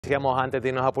Decíamos antes de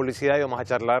irnos a publicidad y vamos a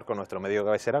charlar con nuestro médico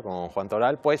cabecera, con Juan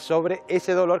Toral, pues sobre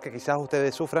ese dolor que quizás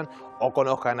ustedes sufran o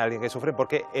conozcan a alguien que sufre,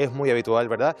 porque es muy habitual,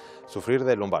 ¿verdad?, sufrir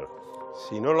del lumbalgo.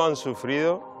 Si no lo han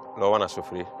sufrido, lo van a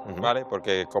sufrir, ¿vale?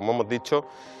 Porque, como hemos dicho,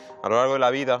 a lo largo de la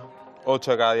vida,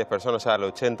 8 de cada 10 personas, o sea,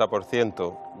 el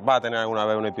 80%, va a tener alguna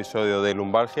vez un episodio de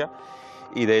lumbalgia.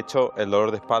 Y de hecho el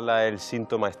dolor de espalda es el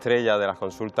síntoma estrella de las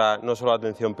consultas, no solo de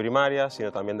atención primaria, sino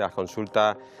también de las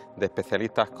consultas de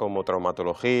especialistas como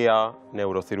traumatología,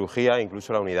 neurocirugía e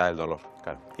incluso la unidad del dolor.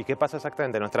 Claro. ¿Y qué pasa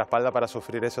exactamente en nuestra espalda para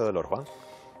sufrir ese dolor, Juan?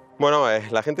 Bueno,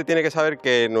 la gente tiene que saber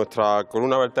que nuestra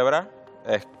columna vertebral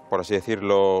es, por así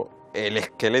decirlo, el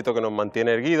esqueleto que nos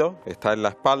mantiene erguidos, está en la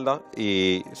espalda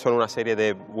y son una serie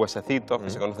de huesecitos que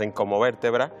se conocen como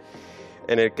vértebras,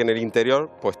 en el que en el interior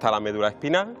pues está la médula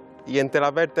espinal. Y entre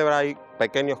las vértebras hay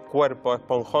pequeños cuerpos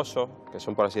esponjosos, que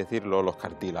son, por así decirlo, los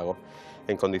cartílagos.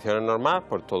 En condiciones normales,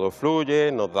 pues todo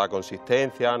fluye, nos da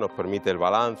consistencia, nos permite el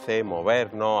balance,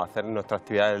 movernos, hacer nuestra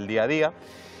actividad del día a día.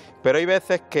 Pero hay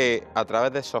veces que a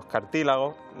través de esos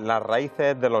cartílagos, las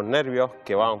raíces de los nervios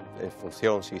que van en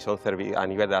función, si son a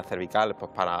nivel de las cervicales, pues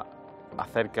para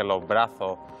hacer que los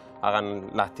brazos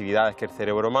hagan las actividades que el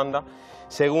cerebro manda,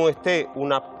 según esté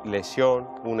una lesión,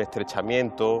 un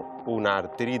estrechamiento, una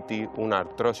artritis, una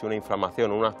artrosis, una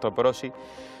inflamación, una osteoporosis,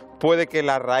 puede que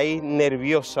la raíz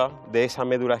nerviosa de esa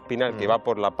médula espinal que va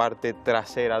por la parte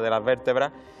trasera de las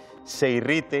vértebras se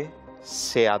irrite,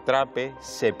 se atrape,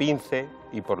 se pince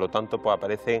y por lo tanto pues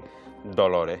aparecen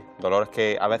dolores. Dolores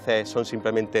que a veces son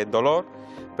simplemente dolor,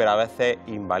 pero a veces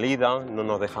invalidan, no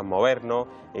nos dejan movernos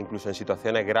e incluso en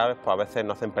situaciones graves pues a veces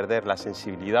nos hacen perder la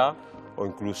sensibilidad o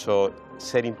incluso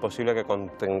ser imposible que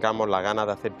contengamos las ganas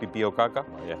de hacer pipí o caca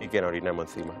y que nos orinemos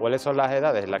encima. ¿Cuáles son las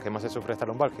edades en las que más se sufre esta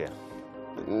lumbalgia?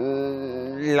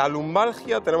 La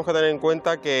lumbalgia tenemos que tener en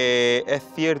cuenta que es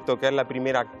cierto que es la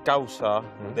primera causa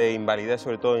de invalidez,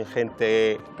 sobre todo en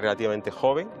gente relativamente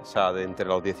joven, o sea, de entre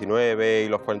los 19 y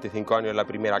los 45 años es la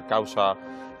primera causa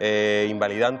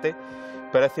invalidante,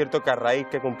 pero es cierto que a raíz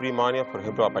que cumplimos años, por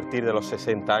ejemplo, a partir de los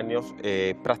 60 años,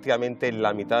 prácticamente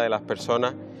la mitad de las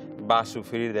personas va a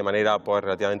sufrir de manera pues,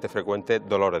 relativamente frecuente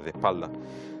dolores de espalda.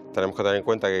 Tenemos que tener en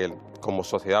cuenta que como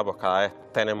sociedad pues, cada vez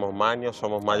tenemos más años,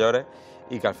 somos mayores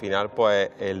y que al final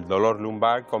pues, el dolor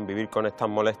lumbar, convivir con estas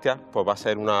molestias, pues, va a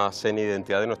ser una seña de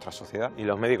identidad de nuestra sociedad. ¿Y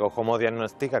los médicos cómo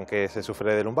diagnostican que se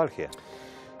sufre de lumbalgia?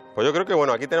 Pues yo creo que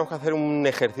bueno, aquí tenemos que hacer un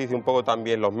ejercicio un poco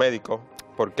también los médicos,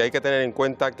 porque hay que tener en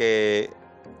cuenta que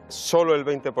solo el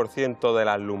 20% de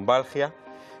las lumbalgias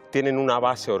tienen una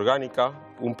base orgánica,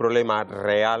 un problema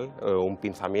real, un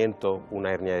pinzamiento,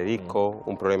 una hernia de disco,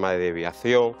 un problema de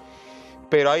deviación,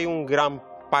 pero hay un gran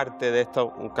parte de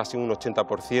esto, casi un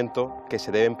 80%, que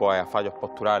se deben pues, a fallos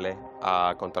posturales,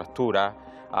 a contracturas,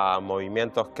 a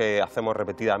movimientos que hacemos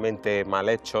repetidamente mal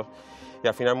hechos y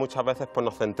al final muchas veces pues,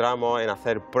 nos centramos en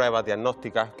hacer pruebas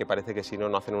diagnósticas que parece que si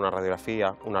no hacen una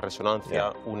radiografía, una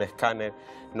resonancia, un escáner,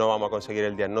 no vamos a conseguir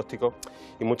el diagnóstico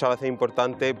y muchas veces es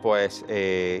importante pues,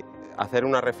 hacer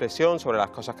una reflexión sobre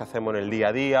las cosas que hacemos en el día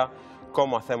a día,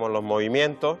 cómo hacemos los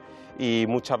movimientos y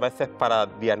muchas veces para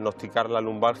diagnosticar la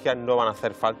lumbalgia no van a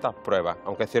hacer falta pruebas,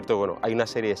 aunque es cierto, bueno, hay una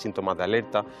serie de síntomas de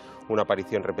alerta, una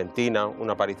aparición repentina,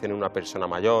 una aparición en una persona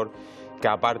mayor, que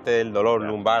aparte del dolor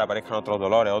lumbar aparezcan otros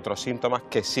dolores, otros síntomas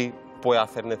que sí puede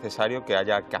hacer necesario que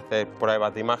haya que hacer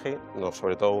pruebas de imagen, no,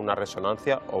 sobre todo una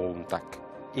resonancia o un TAC.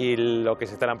 Y lo que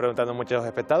se estarán preguntando muchos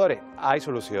espectadores, ¿hay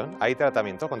solución? ¿Hay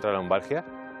tratamiento contra la lumbalgia?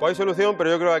 Pues hay solución,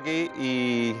 pero yo creo que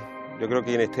aquí yo creo que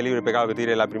quien esté libre de pecado que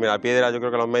tire la primera piedra. Yo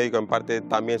creo que los médicos en parte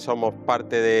también somos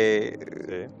parte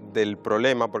del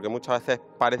problema, porque muchas veces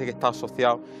parece que está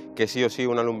asociado que sí o sí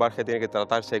una lumbalgia tiene que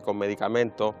tratarse con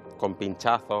medicamentos, con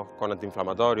pinchazos, con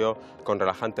antiinflamatorios, con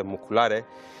relajantes musculares.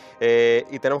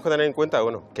 Y tenemos que tener en cuenta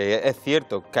bueno, que es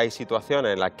cierto que hay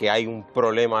situaciones en las que hay un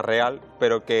problema real,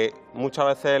 pero que muchas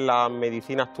veces la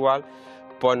medicina actual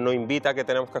pues nos invita a que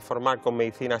tenemos que formar con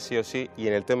medicina sí o sí y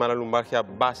en el tema de la lumbalgia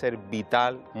va a ser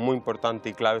vital, muy importante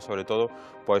y clave sobre todo,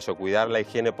 pues eso, cuidar la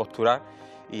higiene postural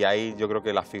y ahí yo creo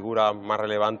que la figura más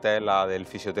relevante es la del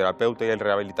fisioterapeuta y el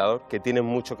rehabilitador que tienen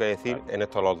mucho que decir en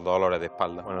estos los dolores de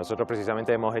espalda. Bueno, nosotros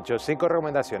precisamente hemos hecho 5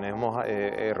 recomendaciones, hemos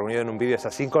reunido en un vídeo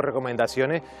esas 5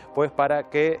 recomendaciones pues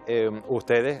para que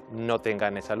ustedes no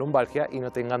tengan esa lumbalgia y no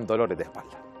tengan dolores de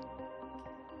espalda.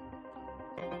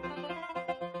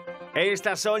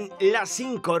 Estas son las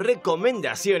 5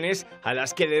 recomendaciones a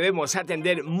las que debemos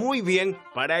atender muy bien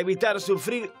para evitar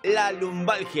sufrir la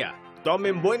lumbalgia.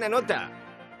 Tomen buena nota.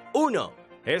 1.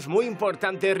 Es muy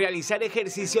importante realizar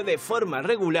ejercicio de forma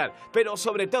regular, pero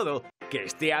sobre todo que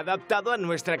esté adaptado a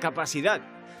nuestra capacidad.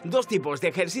 2 tipos de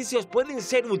ejercicios pueden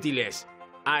ser útiles.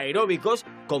 aeróbicos,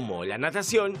 como la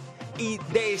natación, y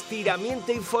de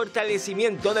estiramiento y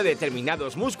fortalecimiento de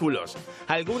determinados músculos.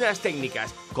 Algunas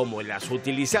técnicas, como las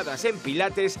utilizadas en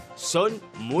Pilates, son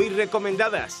muy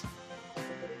recomendadas.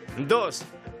 2.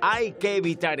 Hay que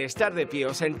evitar estar de pie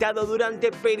o sentado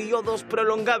durante periodos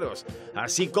prolongados,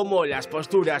 así como las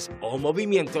posturas o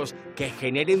movimientos que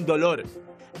generen dolor.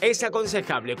 Es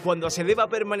aconsejable, cuando se deba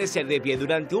permanecer de pie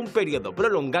durante un periodo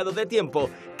prolongado de tiempo,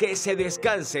 que se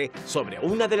descanse sobre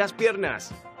una de las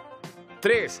piernas.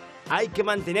 3. Hay que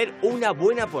mantener una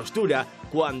buena postura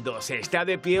cuando se está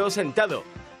de pie o sentado.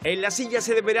 En la silla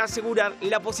se deberá asegurar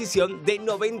la posición de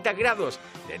 90 grados,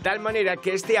 de tal manera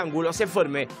que este ángulo se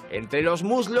forme entre los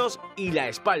muslos y la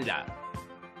espalda.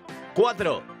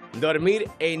 4. Dormir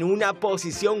en una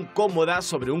posición cómoda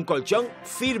sobre un colchón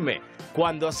firme.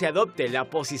 Cuando se adopte la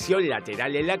posición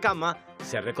lateral en la cama,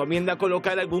 se recomienda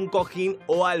colocar algún cojín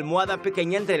o almohada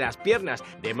pequeña entre las piernas,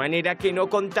 de manera que no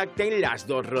contacten las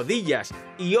dos rodillas.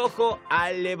 Y ojo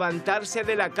al levantarse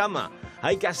de la cama.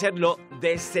 Hay que hacerlo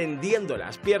descendiendo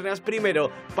las piernas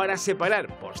primero para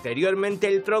separar posteriormente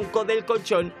el tronco del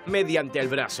colchón mediante el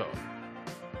brazo.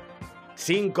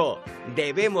 5.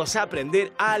 Debemos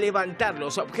aprender a levantar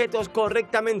los objetos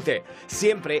correctamente.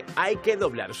 Siempre hay que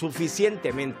doblar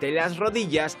suficientemente las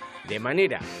rodillas de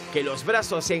manera que los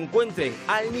brazos se encuentren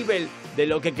al nivel de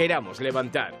lo que queramos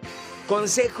levantar.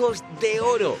 Consejos de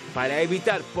oro para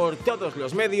evitar por todos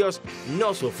los medios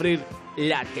no sufrir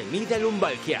la temida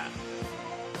lumbalgia.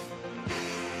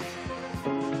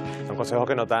 Son consejos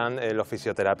que nos dan los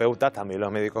fisioterapeutas, también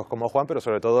los médicos como Juan, pero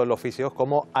sobre todo los fisios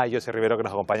como Ayoze Rivero, que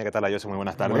nos acompaña. ¿Qué tal, Ayoze? Muy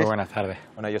buenas tardes. Muy buenas tardes.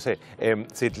 Bueno, Ayoze,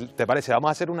 si te parece, vamos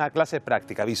a hacer una clase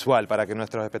práctica, visual, para que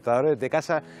nuestros espectadores de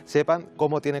casa sepan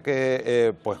cómo tiene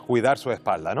que pues, cuidar su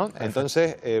espalda, ¿no? Perfecto.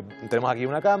 Entonces, tenemos aquí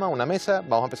una cama, una mesa,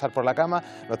 vamos a empezar por la cama.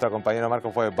 Nuestro compañero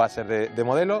Marco va a ser de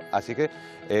modelo, así que,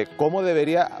 ¿cómo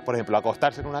debería, por ejemplo,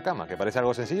 acostarse en una cama? Que parece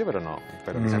algo sencillo, pero no,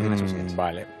 pero quizás tiene su ciencia.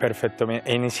 Vale, perfecto.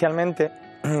 Inicialmente,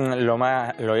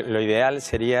 lo ideal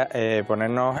sería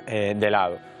ponernos de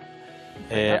lado,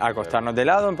 acostarnos de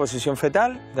lado en posición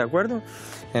fetal, ¿de acuerdo?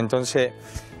 Entonces,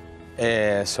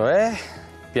 eso es,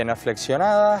 piernas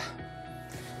flexionadas,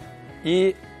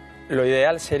 y lo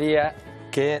ideal sería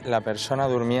que la persona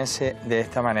durmiese de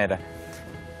esta manera,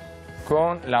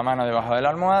 con la mano debajo de la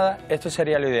almohada. Esto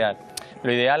sería lo ideal.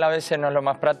 Lo ideal a veces no es lo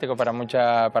más práctico para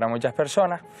muchas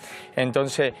personas.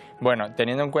 Entonces, bueno,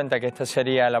 teniendo en cuenta que esta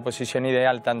sería la posición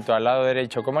ideal tanto al lado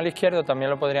derecho como al izquierdo,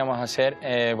 también lo podríamos hacer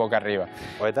boca arriba.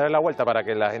 ¿Puedes darle la vuelta para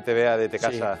que la gente vea desde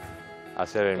casa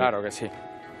hacer el... Claro que sí.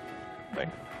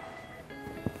 Venga.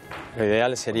 Lo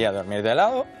ideal sería dormir de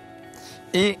lado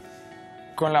y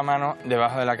con la mano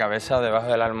debajo de la cabeza o debajo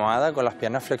de la almohada con las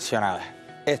piernas flexionadas.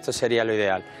 Esto sería lo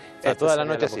ideal. O sea, toda la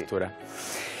noche así.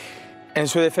 En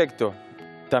su defecto,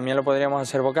 también lo podríamos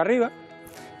hacer boca arriba.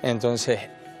 Entonces,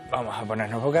 vamos a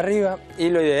ponernos boca arriba. Y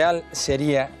lo ideal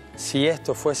sería, si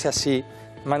esto fuese así,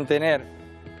 mantener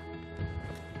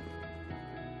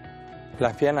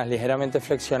las piernas ligeramente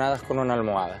flexionadas con una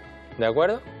almohada. ¿De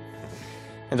acuerdo?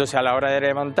 Entonces, a la hora de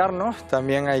levantarnos,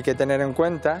 también hay que tener en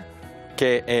cuenta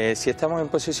que si estamos en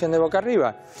posición de boca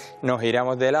arriba, nos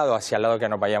giramos de lado hacia el lado que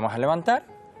nos vayamos a levantar.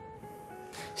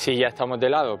 Si ya estamos de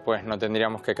lado, pues no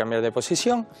tendríamos que cambiar de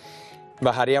posición.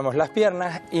 Bajaríamos las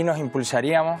piernas y nos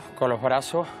impulsaríamos con los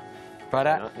brazos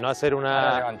para no hacer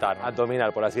una levantarnos.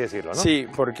 Abdominal, por así decirlo, ¿no? Sí,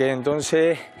 porque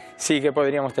entonces sí que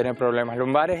podríamos tener problemas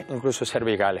lumbares, incluso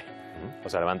cervicales. O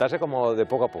sea, levantarse como de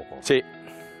poco a poco. Sí,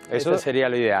 eso sería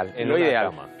lo ideal. En lo ideal.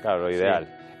 Cama. Claro, lo ideal.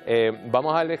 Sí.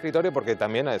 Vamos al escritorio porque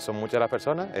también son muchas las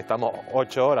personas, estamos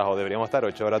 8 horas o deberíamos estar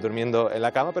 8 horas durmiendo en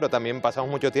la cama, pero también pasamos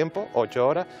mucho tiempo, 8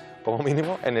 horas como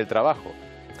mínimo, en el trabajo.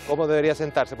 ¿Cómo debería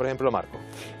sentarse, por ejemplo, Marco?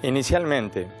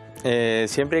 Inicialmente,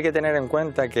 siempre hay que tener en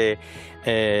cuenta que,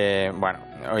 bueno,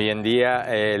 hoy en día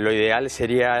lo ideal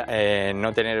sería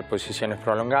no tener posiciones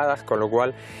prolongadas, con lo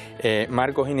cual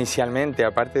Marcos inicialmente,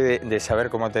 aparte de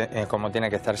saber cómo tiene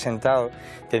que estar sentado,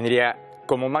 tendría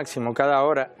como máximo cada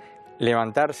hora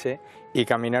levantarse y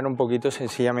caminar un poquito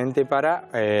sencillamente para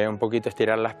un poquito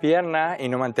estirar las piernas y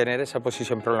no mantener esa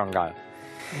posición prolongada.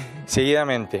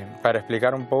 Seguidamente, para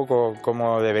explicar un poco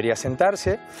cómo debería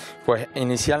sentarse, pues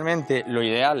inicialmente lo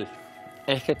ideal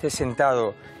es que esté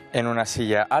sentado en una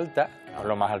silla alta, o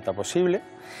lo más alta posible,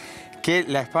 que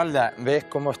la espalda, ves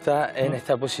cómo está en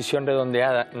esta posición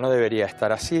redondeada, no debería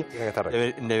estar así,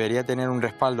 debería tener un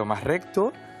respaldo más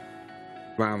recto.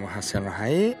 Vamos a hacernos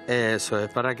ahí, eso es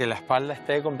para que la espalda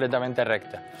esté completamente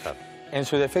recta. Claro. En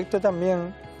su defecto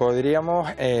también podríamos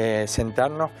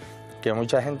sentarnos, que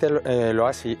mucha gente lo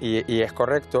hace y es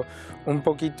correcto, un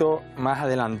poquito más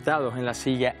adelantados en la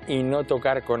silla y no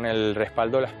tocar con el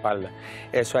respaldo la espalda.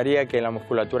 Eso haría que la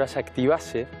musculatura se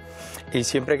activase y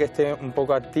siempre que esté un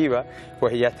poco activa,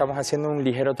 pues ya estamos haciendo un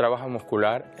ligero trabajo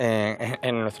muscular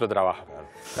en nuestro trabajo.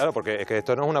 Claro, porque es que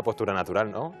esto no es una postura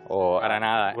natural, ¿no? O, para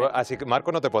nada. Así que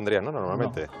Marco no te pondrías, ¿no?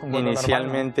 Normalmente. No,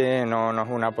 inicialmente no es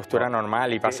una postura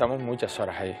normal y pasamos muchas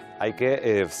horas ahí. Hay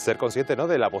que ser consciente, ¿no?,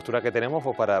 de la postura que tenemos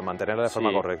pues, para mantenerla de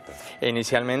forma correcta.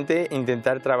 Inicialmente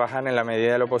intentar trabajar en la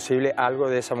medida de lo posible algo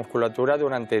de esa musculatura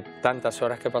durante tantas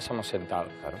horas que pasamos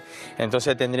sentados. Claro.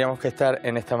 Entonces tendríamos que estar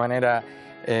en esta manera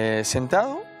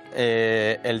sentado.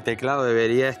 El teclado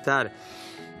debería estar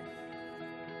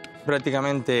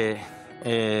prácticamente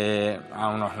a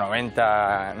unos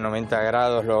 90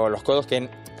 grados los codos, que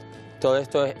todo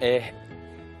esto es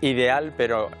ideal,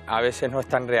 pero a veces no es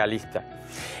tan realista.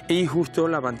 Y justo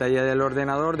la pantalla del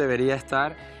ordenador debería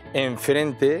estar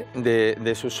enfrente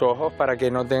de sus ojos para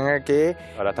que no tenga que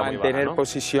mantener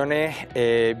posiciones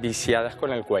viciadas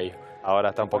con el cuello. Ahora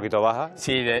está un poquito baja.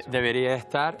 Sí, debería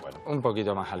estar un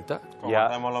poquito más alta. Como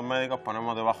hacemos los médicos,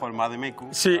 ponemos debajo el Mademecu.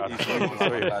 Sí,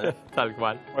 y tal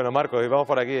cual. Bueno, Marco, hoy vamos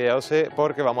por aquí, Ayoze,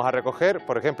 porque vamos a recoger,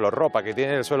 por ejemplo, ropa que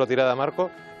tiene en el suelo tirada Marco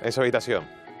en su habitación.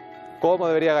 ¿Cómo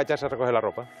debería agacharse a recoger la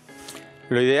ropa?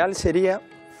 Lo ideal sería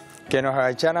que nos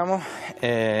agacháramos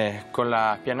con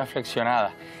las piernas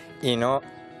flexionadas y no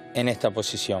en esta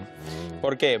posición.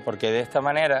 ¿Por qué? Porque de esta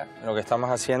manera lo que estamos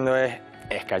haciendo es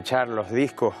escachar los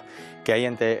discos que hay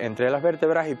entre las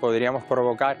vértebras y podríamos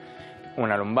provocar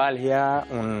una lumbalgia,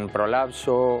 un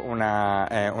prolapso, una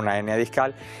hernia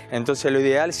discal. Entonces lo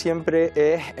ideal siempre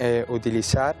es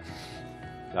utilizar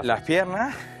las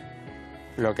piernas.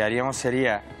 Lo que haríamos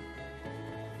sería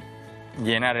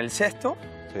llenar el cesto,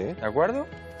 ¿de acuerdo?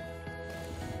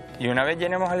 Y una vez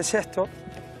llenemos el cesto,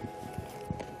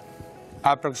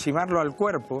 aproximarlo al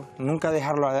cuerpo, nunca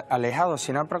dejarlo alejado,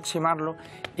 sino aproximarlo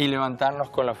y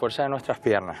levantarnos con la fuerza de nuestras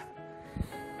piernas.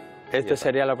 Esta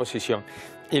sería la posición.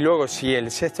 Y luego, si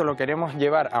el cesto lo queremos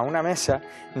llevar a una mesa,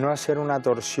 no hacer una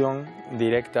torsión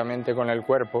directamente con el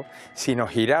cuerpo, sino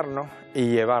girarnos y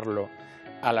llevarlo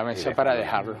a la mesa para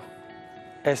dejarlo.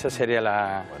 Esa sería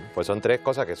la... Bueno, pues son tres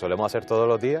cosas que solemos hacer todos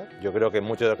los días. Yo creo que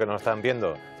muchos de los que nos están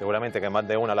viendo, seguramente que más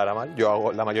de una la hará mal. Yo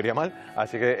hago la mayoría mal,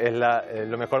 así que es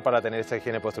lo mejor para tener esa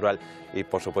higiene postural. Y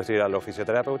por supuesto ir a los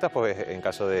fisioterapeutas pues en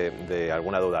caso de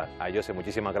alguna duda. Ayoze,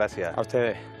 muchísimas gracias. A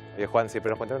ustedes. Y Juan, siempre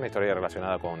nos cuentas una historia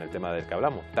relacionada con el tema del que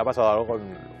hablamos. ¿Te ha pasado algo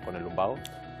con el lumbago?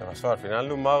 Me pasó, al final el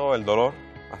lumbago, el dolor,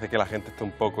 hace que la gente esté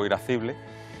un poco irascible.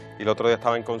 Y el otro día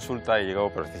estaba en consulta y llegó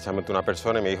precisamente una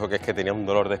persona y me dijo que es que tenía un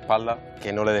dolor de espalda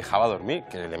que no le dejaba dormir,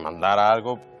 que le mandara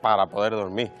algo para poder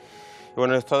dormir. Y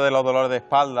bueno, esto de los dolores de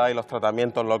espalda y los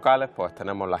tratamientos locales, pues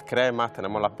tenemos las cremas,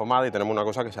 tenemos las pomadas y tenemos una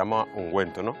cosa que se llama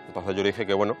ungüento, ¿no? Entonces yo le dije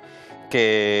que bueno,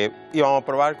 que íbamos a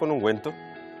probar con ungüento.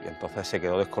 Y entonces se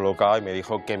quedó descolocado y me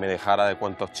dijo que me dejara de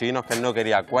cuentos chinos, que él no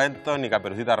quería cuentos ni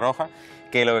caperucita roja,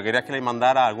 que lo que quería es que le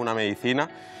mandara alguna medicina.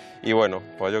 Y bueno,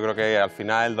 pues yo creo que al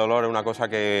final el dolor es una cosa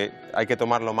que hay que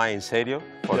tomarlo más en serio,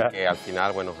 porque al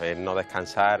final, bueno, el no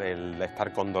descansar, el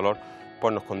estar con dolor,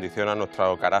 pues nos condiciona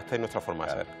nuestro carácter y nuestra forma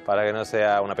de ser. Para que no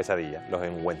sea una pesadilla, los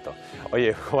ungüentos.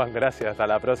 Oye, Juan, gracias, hasta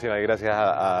la próxima y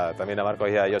gracias también a Marcos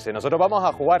y a Ayoze. Nosotros vamos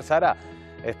a jugar, Sara.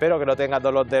 Espero que no tengas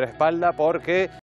dolor de espalda porque